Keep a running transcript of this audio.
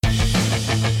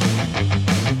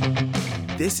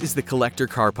This is the Collector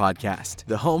Car Podcast,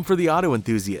 the home for the auto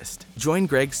enthusiast. Join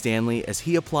Greg Stanley as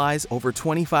he applies over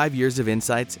 25 years of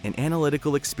insights and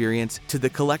analytical experience to the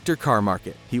collector car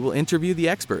market. He will interview the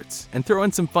experts and throw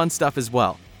in some fun stuff as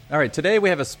well. All right, today we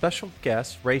have a special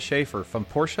guest, Ray Shaffer from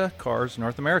Porsche Cars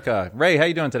North America. Ray, how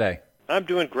you doing today? I'm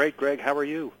doing great, Greg. How are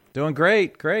you? Doing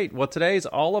great, great. Well, today's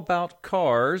all about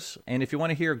cars, and if you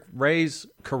want to hear Ray's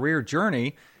career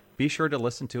journey, be sure to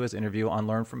listen to his interview on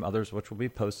Learn From Others, which will be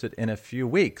posted in a few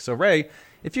weeks. So, Ray,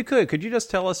 if you could you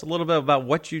just tell us a little bit about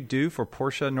what you do for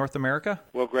Porsche North America?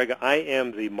 Well, Greg, I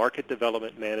am the Market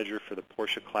Development Manager for the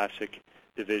Porsche Classic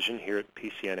Division here at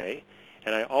PCNA,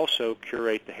 and I also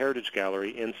curate the Heritage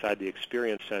Gallery inside the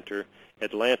Experience Center,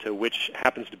 Atlanta, which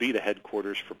happens to be the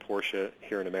headquarters for Porsche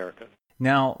here in America.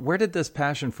 Now, where did this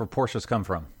passion for Porsches come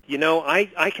from? You know,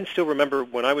 I can still remember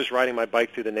when I was riding my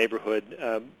bike through the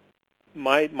neighborhood,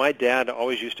 my dad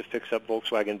always used to fix up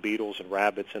Volkswagen Beetles and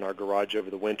Rabbits in our garage over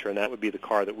the winter, and that would be the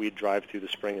car that we'd drive through the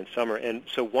spring and summer. And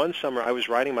so one summer I was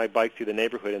riding my bike through the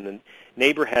neighborhood, and the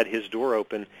neighbor had his door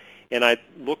open, and I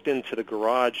looked into the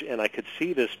garage, and I could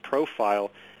see this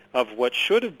profile of what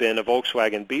should have been a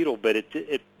Volkswagen Beetle, but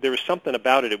there was something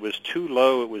about it. It was too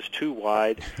low, it was too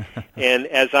wide, and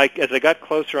as I got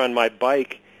closer on my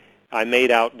bike, I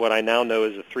made out what I now know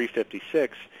as a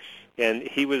 356, and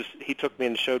he took me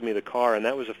and showed me the car, and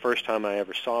that was the first time I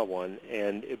ever saw one,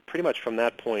 and pretty much from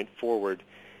that point forward,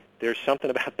 there's something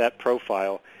about that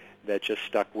profile that just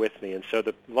stuck with me, and so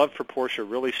the love for Porsche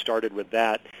really started with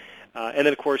that, and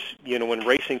then of course, you know, when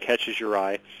racing catches your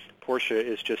eye, Porsche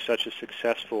is just such a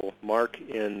successful mark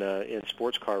in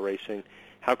sports car racing.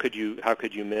 How could you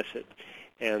miss it?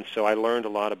 And so I learned a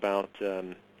lot about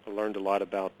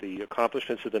the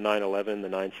accomplishments of the 911, the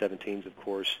 917s, of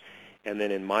course, and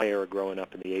then in my era growing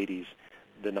up in the 80s,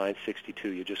 the 962.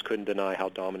 You just couldn't deny how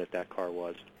dominant that car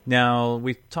was. Now,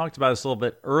 we talked about this a little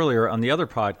bit earlier on the other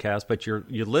podcast, but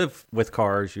you live with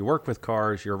cars, you work with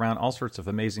cars, you're around all sorts of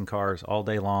amazing cars all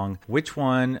day long. Which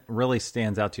one really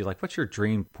stands out to you? Like, what's your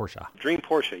dream Porsche? Dream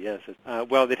Porsche, yes.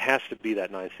 Well, it has to be that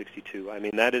 962. I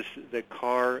mean, that is the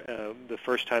car, the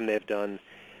first time they've done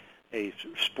a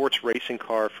sports racing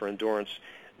car for endurance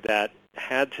that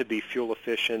had to be fuel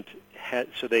efficient,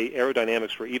 so the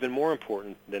aerodynamics were even more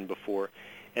important than before.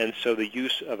 And so the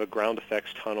use of a ground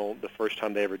effects tunnel, the first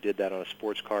time they ever did that on a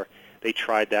sports car, they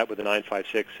tried that with the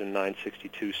 956 and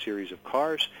 962 series of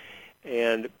cars.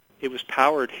 And it was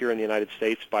powered here in the United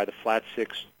States by the flat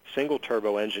six single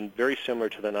turbo engine, very similar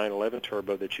to the 911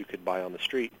 turbo that you could buy on the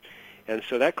street. And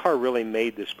so that car really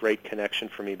made this great connection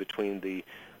for me between the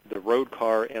road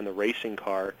car and the racing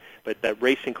car. But that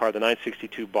racing car, the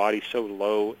 962 body, so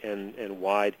low and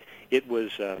wide, it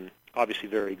was obviously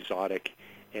very exotic.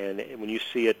 And when you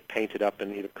see it painted up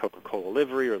in either Coca-Cola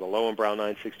livery or the Lowenbrow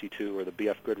 962 or the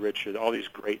BF Goodrich, or all these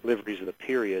great liveries of the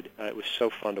period, it was so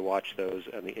fun to watch those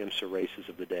on the IMSA races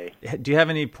of the day. Do you have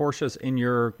any Porsches in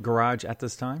your garage at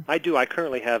this time? I do. I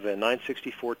currently have a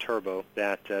 964 Turbo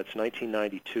it's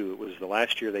 1992. It was the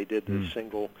last year they did the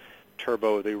single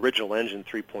turbo, the original engine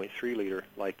 3.3 liter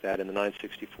like that in the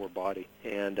 964 body.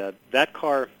 And that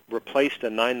car replaced a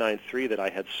 993 that I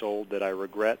had sold that I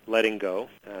regret letting go.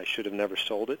 I should have never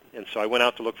sold it. And so I went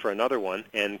out to look for another one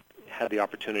and had the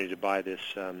opportunity to buy this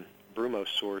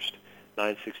Brumos-sourced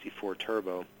 964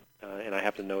 turbo. And I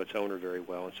happen to know its owner very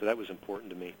well, and so that was important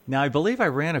to me. Now, I believe I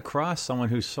ran across someone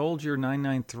who sold your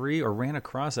 993 or ran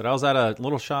across it. I was at a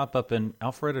little shop up in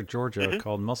Alpharetta, Georgia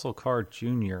called Muscle Car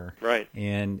Jr. Right.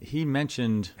 And he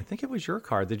mentioned, I think it was your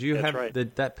car.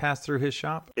 Did that pass through his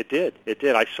shop? It did.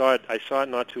 I saw it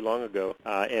not too long ago.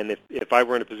 And if I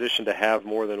were in a position to have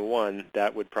more than one,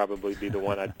 that would probably be the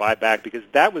one I'd buy back, because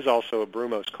that was also a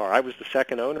Brumos car. I was the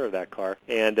second owner of that car.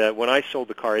 And when I sold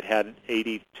the car, it had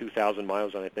 82,000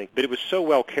 miles on it, I think. But it was so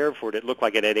well cared for, it looked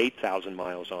like it had 8,000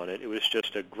 miles on it. It was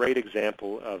just a great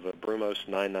example of a Brumos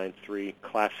 993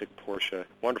 classic Porsche.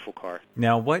 Wonderful car.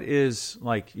 Now, what is,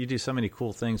 like, you do so many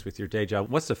cool things with your day job.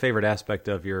 What's the favorite aspect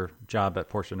of your job at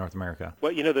Porsche North America?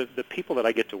 Well, you know, the people that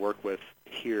I get to work with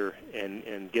here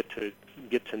and get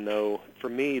to know, for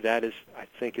me, that is, I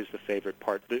think, is the favorite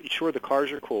part. Sure, the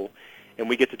cars are cool, and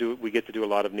we get to do a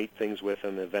lot of neat things with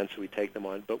them, events that we take them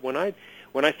on. But when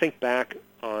I think back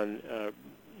on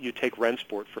you take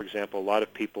Rennsport, for example. A lot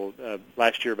of people,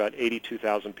 last year about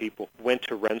 82,000 people went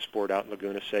to Rennsport out in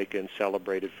Laguna Seca and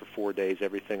celebrated for 4 days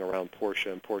everything around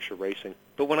Porsche and Porsche racing.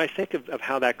 But when I think of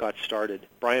how that got started,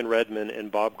 Brian Redman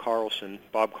and Bob Carlson,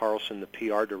 the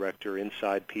PR director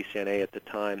inside PCNA at the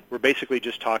time, were basically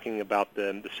just talking about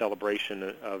the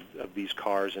celebration of these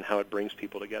cars and how it brings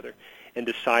people together, and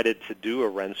decided to do a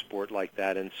Rennsport like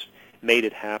that and made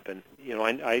it happen. You know,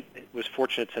 I was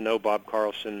fortunate to know Bob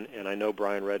Carlson, and I know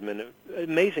Brian Redmond.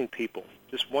 Amazing people,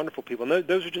 just wonderful people. And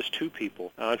those are just two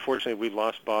people. Unfortunately, we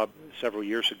lost Bob several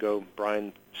years ago.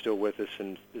 Brian still with us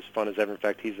and as fun as ever. In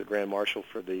fact, he's the Grand Marshal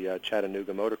for the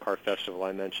Chattanooga Motor Car Festival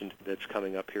I mentioned that's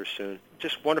coming up here soon.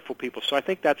 Just wonderful people. So I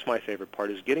think that's my favorite part,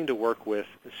 is getting to work with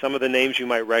some of the names you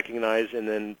might recognize and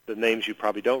then the names you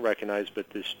probably don't recognize, but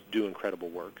just do incredible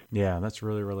work. Yeah, that's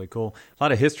really, really cool. A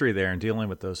lot of history there in dealing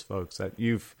with those folks that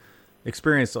you've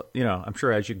experienced, you know, I'm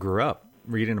sure as you grew up,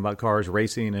 reading about cars,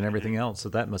 racing, and everything else. So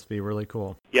that must be really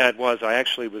cool. Yeah, it was. I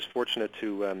actually was fortunate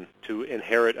to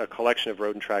inherit a collection of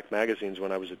Road and Track magazines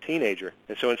when I was a teenager.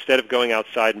 And so instead of going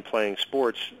outside and playing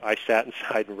sports, I sat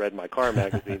inside and read my car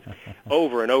magazines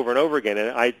over and over and over again.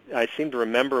 And I seem to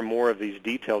remember more of these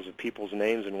details of people's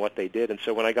names and what they did. And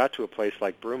so when I got to a place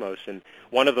like Brumos, and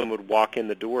one of them would walk in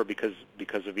the door because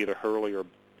of either Hurley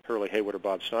Haywood or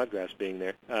Bob Snodgrass being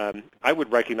there, I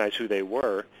would recognize who they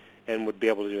were and would be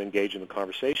able to engage in the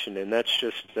conversation. And that's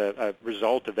just a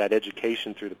result of that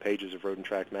education through the pages of Road and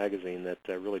Track magazine that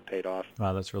really paid off.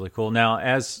 Wow, that's really cool. Now,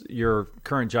 as your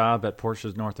current job at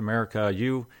Porsche North America,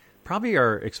 you probably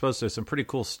are exposed to some pretty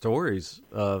cool stories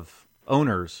of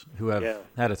owners who have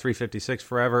had a 356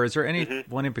 forever. Is there any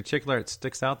one in particular that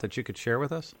sticks out that you could share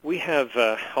with us? We have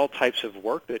all types of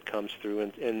work that comes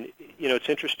through, and you know, it's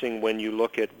interesting when you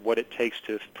look at what it takes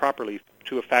to properly,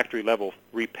 to a factory level,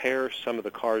 repair some of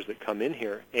the cars that come in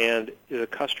here, and the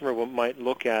customer might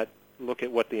look at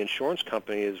what the insurance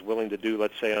company is willing to do,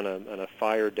 let's say on a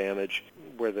fire damage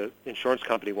where the insurance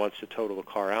company wants to total the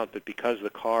car out, but because the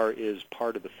car is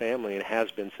part of the family and has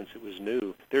been since it was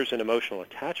new, there's an emotional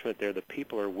attachment there that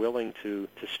people are willing to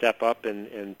step up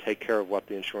and take care of what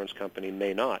the insurance company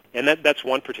may not. And that's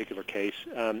one particular case.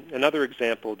 Another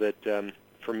example that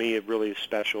for me it really is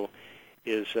special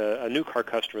is a new car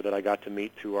customer that I got to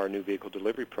meet through our new vehicle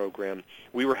delivery program.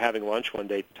 We were having lunch one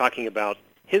day talking about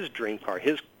his dream car,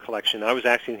 his collection. I was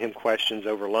asking him questions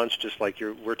over lunch just like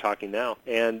we're talking now.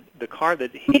 And the car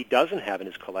that he doesn't have in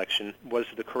his collection was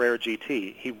the Carrera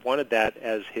GT. He wanted that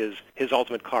as his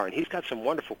ultimate car. And he's got some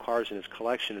wonderful cars in his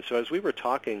collection. And so as we were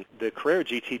talking, the Carrera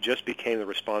GT just became the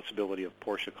responsibility of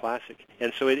Porsche Classic.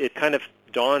 And so it kind of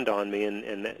dawned on me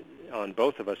and on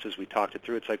both of us as we talked it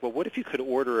through. It's like, well, what if you could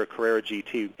order a Carrera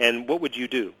GT, and what would you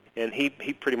do? And he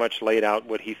pretty much laid out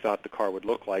what he thought the car would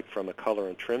look like from a color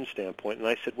and trim standpoint. And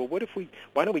I said, well,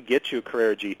 why don't we get you a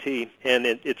Carrera GT? And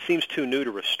it seems too new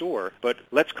to restore, but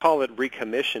let's call it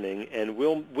recommissioning, and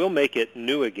we'll make it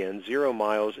new again, 0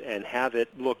 miles, and have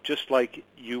it look just like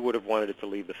you would have wanted it to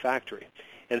leave the factory.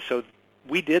 And so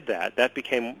we did that. That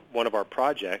became one of our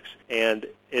projects, and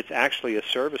it's actually a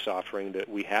service offering that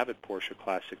we have at Porsche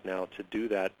Classic now to do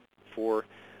that for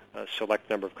a select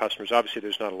number of customers. Obviously,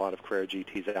 there's not a lot of Carrera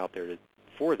GTs out there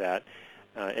for that,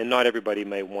 and not everybody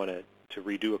may want to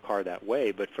redo a car that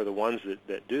way, but for the ones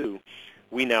that do,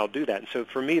 we now do that. And so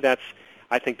for me,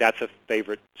 I think that's a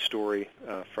favorite story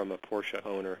from a Porsche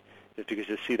owner, because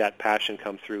to see that passion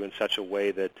come through in such a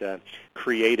way that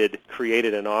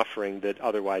created an offering that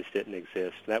otherwise didn't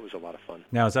exist. That was a lot of fun.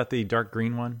 Now, is that the dark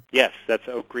green one? Yes, that's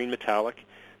oak green metallic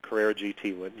Carrera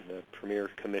GT, the premier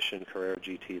commission Carrera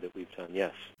GT that we've done.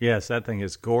 Yes. Yes, that thing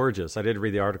is gorgeous. I did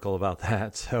read the article about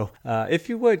that. So if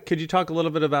you would, could you talk a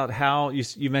little bit about how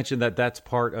you mentioned that that's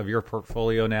part of your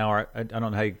portfolio now? I don't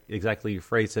know how exactly you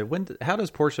phrase it. How does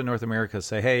Porsche North America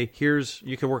say, hey,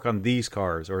 you can work on these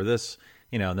cars or this,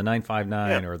 the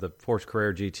 959 or the Porsche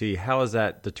Carrera GT? How is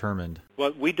that determined?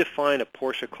 Well, we define a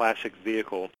Porsche Classic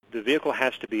vehicle. The vehicle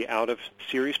has to be out of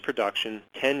series production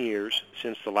 10 years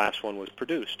since the last one was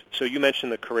produced. So you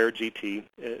mentioned the Carrera GT.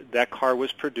 That car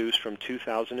was produced from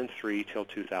 2003 till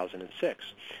 2006.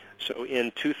 So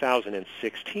in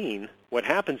 2016, what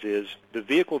happens is the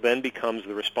vehicle then becomes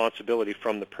the responsibility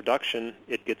from the production.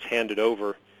 It gets handed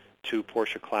over to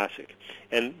Porsche Classic.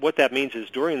 And what that means is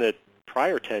during the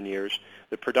prior 10 years,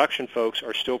 the production folks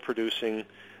are still producing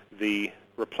the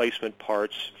replacement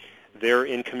parts. They're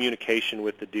in communication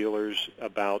with the dealers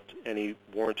about any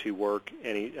warranty work,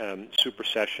 any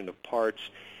supersession of parts,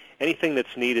 anything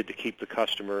that's needed to keep the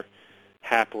customer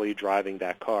happily driving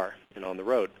that car and on the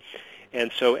road.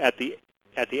 And so at the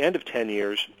end of 10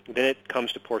 years, then it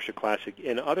comes to Porsche Classic.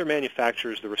 In other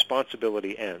manufacturers, the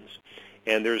responsibility ends,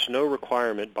 and there's no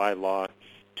requirement by law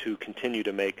to continue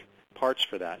to make parts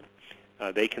for that.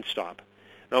 They can stop.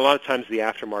 Now, a lot of times the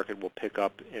aftermarket will pick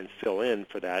up and fill in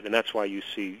for that, and that's why you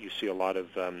see a lot of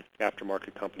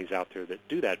aftermarket companies out there that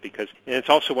do that. And it's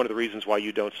also one of the reasons why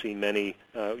you don't see many.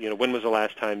 When was the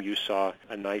last time you saw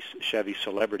a nice Chevy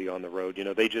Celebrity on the road?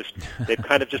 They've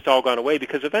kind of just all gone away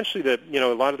because eventually a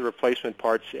lot of the replacement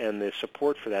parts and the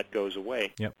support for that goes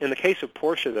away. Yep. In the case of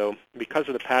Porsche, though, because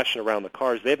of the passion around the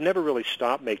cars, they've never really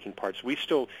stopped making parts. We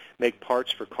still make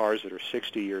parts for cars that are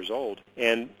 60 years old,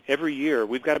 and every year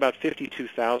we've got about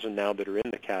 52,000 now that are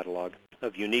in the catalog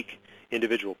of unique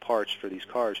individual parts for these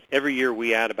cars. Every year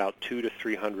we add about 200 to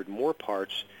 300 more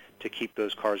parts to keep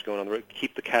those cars going on the road,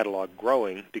 keep the catalog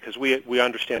growing, because we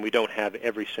understand we don't have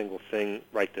every single thing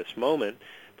right this moment,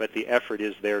 but the effort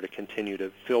is there to continue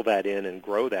to fill that in and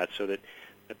grow that so that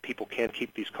people can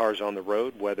keep these cars on the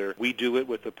road, whether we do it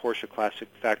with the Porsche Classic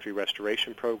Factory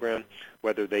Restoration Program,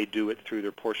 whether they do it through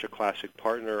their Porsche Classic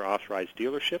Partner authorized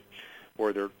dealership,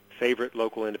 or their favorite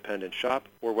local independent shop,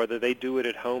 or whether they do it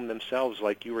at home themselves,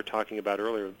 like you were talking about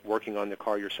earlier, working on the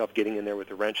car yourself, getting in there with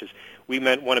the wrenches. We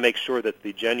want to make sure that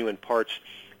the genuine parts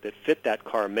that fit that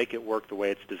car, make it work the way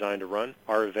it's designed to run,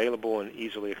 are available and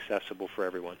easily accessible for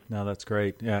everyone. No, that's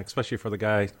great. Yeah, especially for the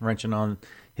guy wrenching on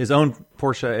his own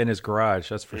Porsche in his garage,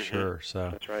 that's for sure. So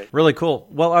that's right. Really cool.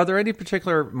 Well, are there any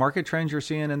particular market trends you're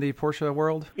seeing in the Porsche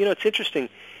world? It's interesting.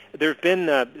 There have been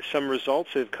some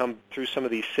results that have come through some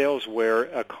of these sales where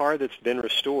a car that's been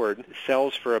restored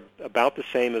sells for about the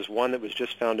same as one that was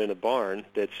just found in a barn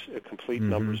that's a complete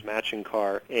numbers matching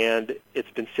car, and it's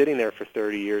been sitting there for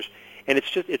 30 years. And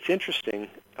it's interesting,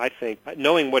 I think,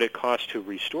 knowing what it costs to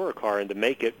restore a car and to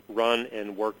make it run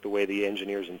and work the way the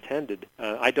engineers intended.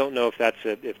 I don't know if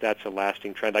that's a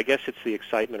lasting trend. I guess it's the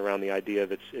excitement around the idea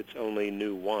that it's only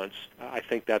new once. I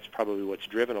think that's probably what's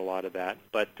driven a lot of that.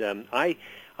 But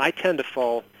I tend to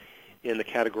fall in the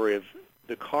category of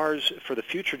the cars, for the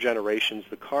future generations,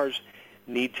 the cars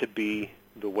need to be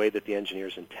the way that the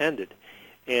engineers intended.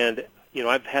 And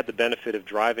I've had the benefit of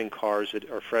driving cars that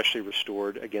are freshly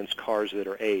restored against cars that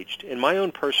are aged. And my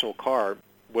own personal car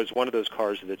was one of those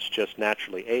cars that's just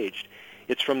naturally aged.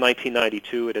 It's from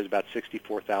 1992. It has about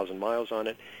 64,000 miles on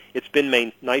it. It's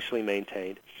been nicely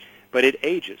maintained, but it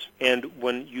ages. And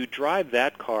when you drive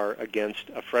that car against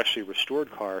a freshly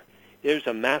restored car, there's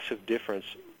a massive difference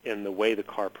in the way the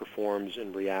car performs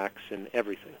and reacts and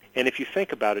everything. And if you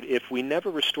think about it, if we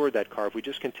never restored that car, if we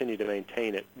just continue to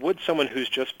maintain it, would someone who's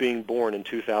just being born in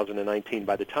 2019,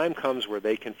 by the time comes where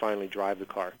they can finally drive the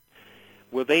car,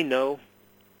 will they know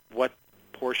what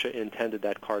Porsche intended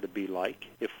that car to be like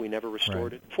if we never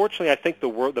restored it? Fortunately, I think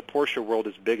the Porsche world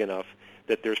is big enough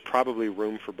that there's probably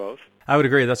room for both. I would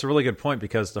agree. That's a really good point,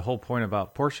 because the whole point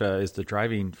about Porsche is the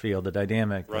driving feel, the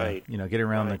dynamic, right? Getting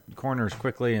around the corners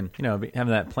quickly and,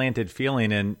 having that planted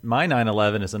feeling. And my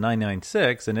 911 is a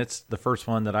 996, and it's the first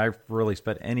one that I've really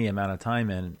spent any amount of time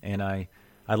in, and I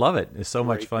love it. It's so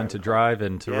much fun to drive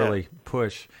and to really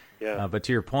push. Yeah. But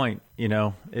to your point,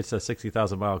 it's a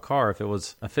 60,000-mile car. If it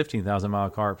was a 15,000-mile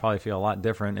car, it'd probably feel a lot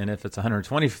different. And if it's a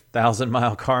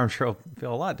 120,000-mile car, I'm sure it'll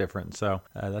feel a lot different. So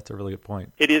that's a really good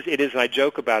point. It is, and I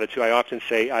joke about it too. I often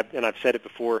say, and I've said it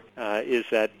before, is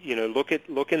that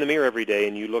look in the mirror every day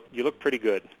and you look pretty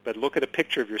good. But look at a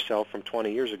picture of yourself from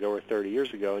 20 years ago or 30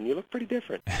 years ago, and you look pretty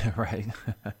different. Right.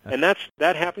 And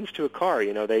that happens to a car.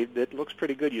 It looks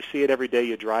pretty good. You see it every day,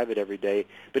 you drive it every day,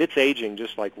 but it's aging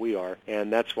just like we are,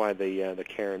 and that's why the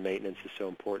care and maintenance is so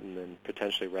important, and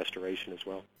potentially restoration as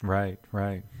well. Right.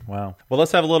 Wow. Well,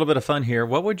 let's have a little bit of fun here.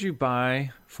 What would you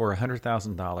buy for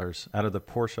 $100,000 out of the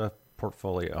Porsche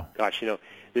portfolio? Gosh,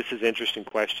 this is an interesting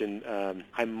question.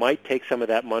 I might take some of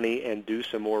that money and do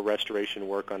some more restoration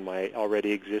work on my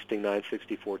already existing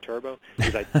 964 Turbo,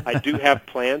 because I do have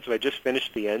plans. I just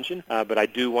finished the engine, but I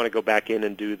do want to go back in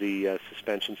and do the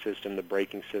suspension system, the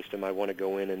braking system. I want to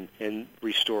go in and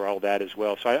restore all that as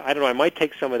well. So I don't know. I might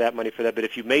take some of that money for that, but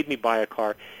if you made me buy a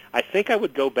car, I think I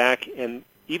would go back and,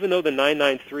 even though the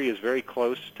 993 is very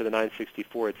close to the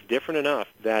 964, it's different enough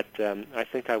that I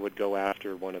think I would go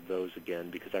after one of those again,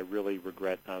 because I really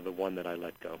regret the one that I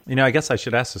let go. I guess I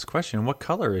should ask this question. What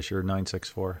color is your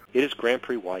 964? It is Grand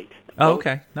Prix white. Oh,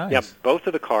 okay. Nice. Yeah, both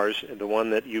of the cars, the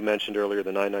one that you mentioned earlier,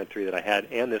 the 993 that I had,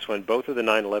 and this one, both of the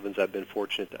 911s I've been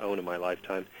fortunate to own in my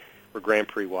lifetime were Grand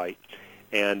Prix white.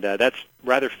 And that's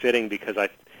rather fitting because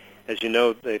as you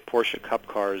know, the Porsche Cup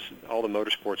cars, all the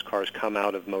motorsports cars come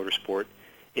out of motorsport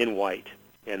in white,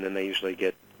 and then they usually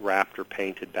get wrapped or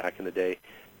painted back in the day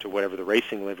to whatever the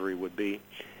racing livery would be.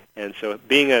 And so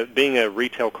being a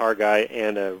retail car guy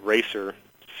and a racer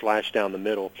 / down the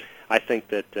middle, I think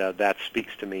that that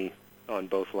speaks to me on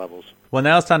both levels. Well,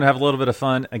 now it's time to have a little bit of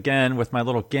fun again with my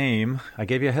little game. I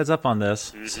gave you a heads up on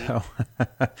this. So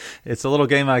it's a little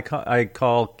game I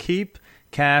call Keep,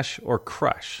 Cash, or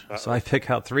Crush. So I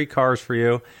pick out 3 cars for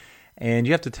you, and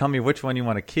you have to tell me which one you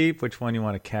want to keep, which one you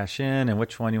want to cash in, and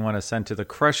which one you want to send to the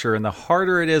crusher. And the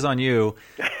harder it is on you,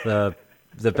 the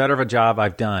better of a job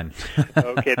I've done.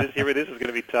 Okay, this is going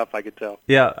to be tough, I could tell.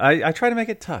 Yeah, I try to make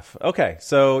it tough. Okay,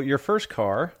 so your first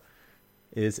car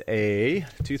is a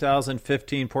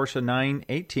 2015 Porsche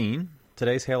 918,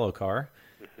 today's Halo car.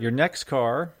 Your next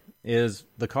car is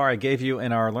the car I gave you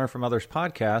in our Learn from Others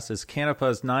podcast, is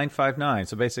Canepa's 959.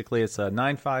 So basically it's a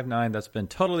 959 that's been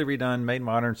totally redone, made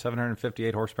modern,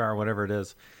 758 horsepower, whatever it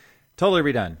is. Totally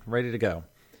redone, ready to go.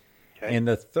 Okay. And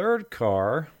the third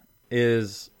car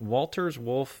is Walters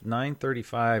Wolf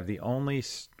 935, the only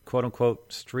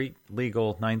quote-unquote street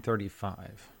legal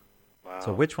 935. Wow.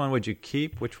 So which one would you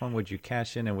keep, which one would you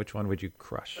cash in, and which one would you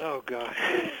crush? Oh, God.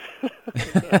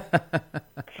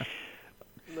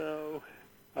 No,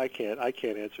 I can't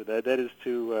answer that. That is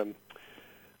too...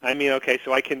 okay,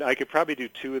 so I could probably do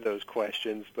 2 of those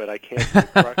questions, but I can't do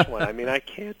the crush one. I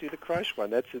can't do the crush one.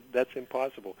 That's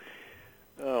impossible.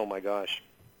 Oh, my gosh.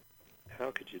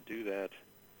 How could you do that?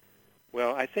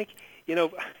 Well, I think,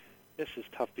 this is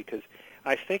tough because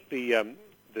I think the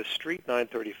Street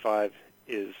 935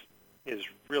 is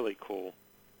really cool.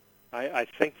 I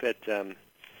think that,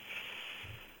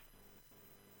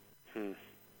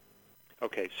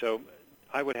 okay, so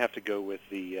I would have to go with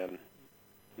the,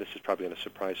 this is probably going to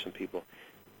surprise some people.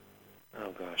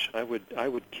 Oh gosh, I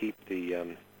would keep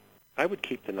the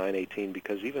 918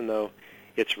 because even though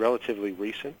it's relatively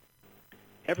recent,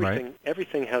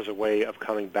 everything has a way of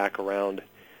coming back around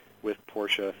with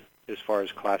Porsche as far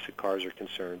as classic cars are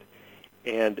concerned.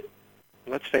 And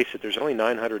let's face it, there's only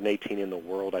 918 in the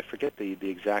world. I forget the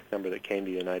exact number that came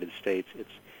to the United States.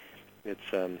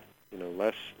 It's less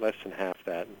than half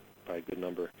that by a good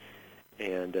number.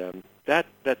 And that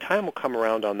time will come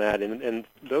around on that. And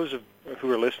those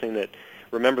who are listening that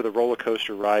remember the roller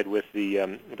coaster ride with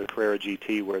the Carrera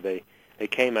GT where they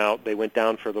came out, they went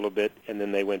down for a little bit, and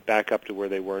then they went back up to where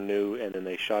they were new, and then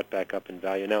they shot back up in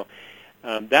value. Now,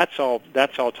 that's all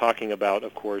talking about,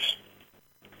 of course,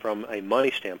 from a money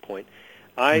standpoint.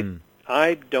 I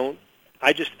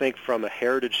just think from a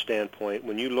heritage standpoint,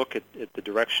 when you look at the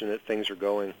direction that things are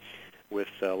going with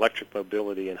electric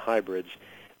mobility and hybrids,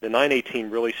 the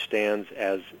 918 really stands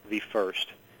as the first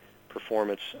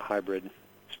performance hybrid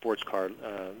sports car.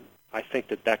 I think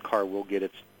that car will get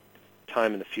its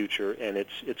time in the future, and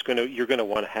you're going to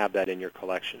want to have that in your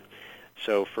collection.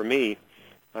 So for me,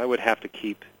 I would have to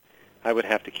keep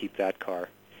that car,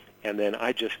 and then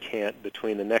I just can't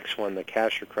between the next one, the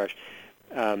Cash or Crush.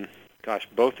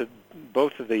 Both of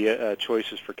the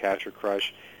choices for Cash or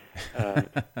Crush.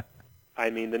 The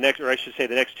next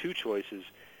 2 choices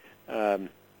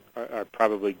are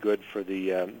probably good for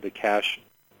the Cash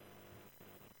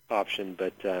option,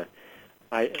 but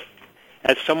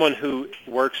as someone who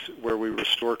works where we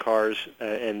restore cars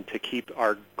and to keep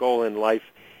our goal in life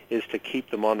is to keep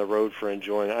them on the road for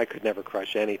enjoying, I could never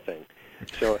crush anything.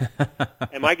 So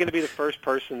am I going to be the first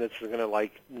person that's going to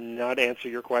not answer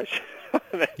your question?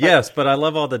 Yes, but I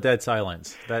love all the dead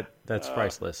silence. That's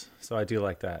priceless. So I do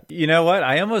like that. You know what?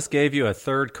 I almost gave you a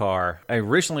third car I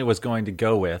originally was going to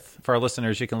go with. For our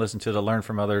listeners, you can listen to the Learn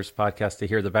from Others podcast to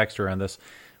hear the backstory on this.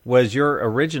 Was your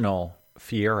original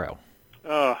Fiero.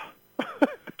 Oh.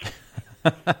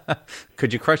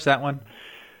 Could you crush that one?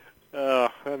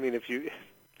 If you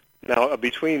now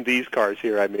between these cars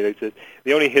here, it's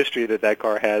the only history that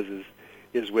car has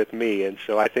is with me, and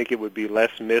so I think it would be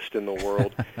less missed in the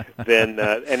world than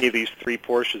any of these 3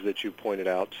 Porsches that you pointed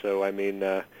out. So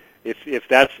if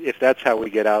that's how we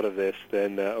get out of this,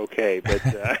 then okay. But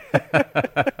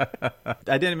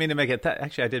I didn't mean to make it.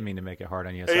 Actually, I did mean to make it hard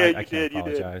on you. So I can't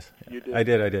apologize. You did. I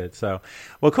did. So,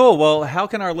 well, cool. Well, how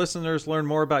can our listeners learn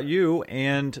more about you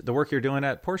and the work you're doing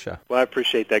at Porsche? Well, I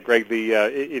appreciate that, Greg.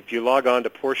 If you log on to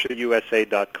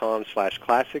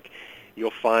PorscheUSA.com/classic,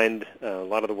 you'll find a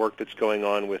lot of the work that's going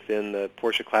on within the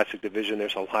Porsche Classic division.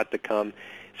 There's a lot to come,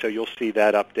 so you'll see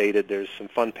that updated. There's some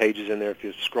fun pages in there if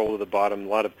you scroll to the bottom. A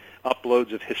lot of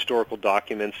uploads of historical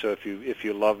documents. So if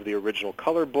you love the original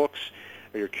color books,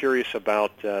 or you're curious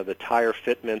about the tire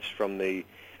fitments from the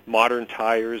modern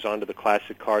tires onto the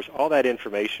classic cars, all that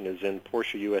information is in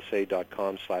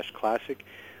PorscheUSA.com/classic.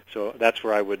 So that's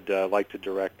where I would like to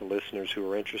direct the listeners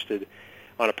who are interested.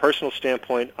 On a personal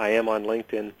standpoint, I am on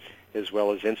LinkedIn as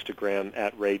well as Instagram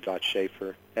at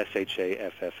ray.shaffer,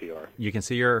 Shaffer. You can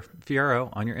see your Fiero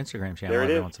on your Instagram channel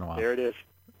every once in a while. There it is.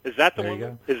 Is that the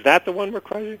one? Is that the one we're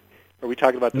crushing? Are we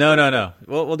talking about the No.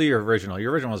 We'll do your original.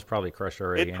 Your original was probably crushed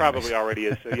already. It probably already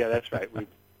is. So yeah, that's right. We're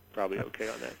probably okay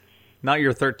on that. Not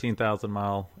your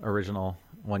 13,000-mile original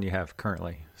one you have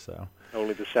currently. So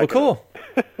only the second. Well,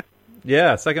 cool.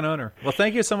 Yeah, second owner. Well,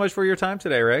 thank you so much for your time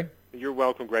today, Ray. You're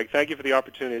welcome, Greg. Thank you for the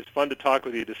opportunity. It's fun to talk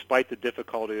with you despite the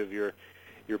difficulty of your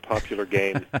popular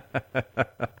game.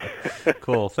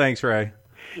 Cool. Thanks, Ray.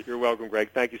 You're welcome,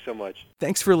 Greg. Thank you so much.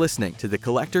 Thanks for listening to the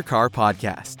Collector Car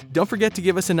Podcast. Don't forget to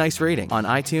give us a nice rating on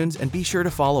iTunes and be sure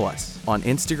to follow us on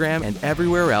Instagram and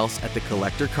everywhere else at the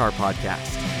Collector Car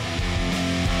Podcast.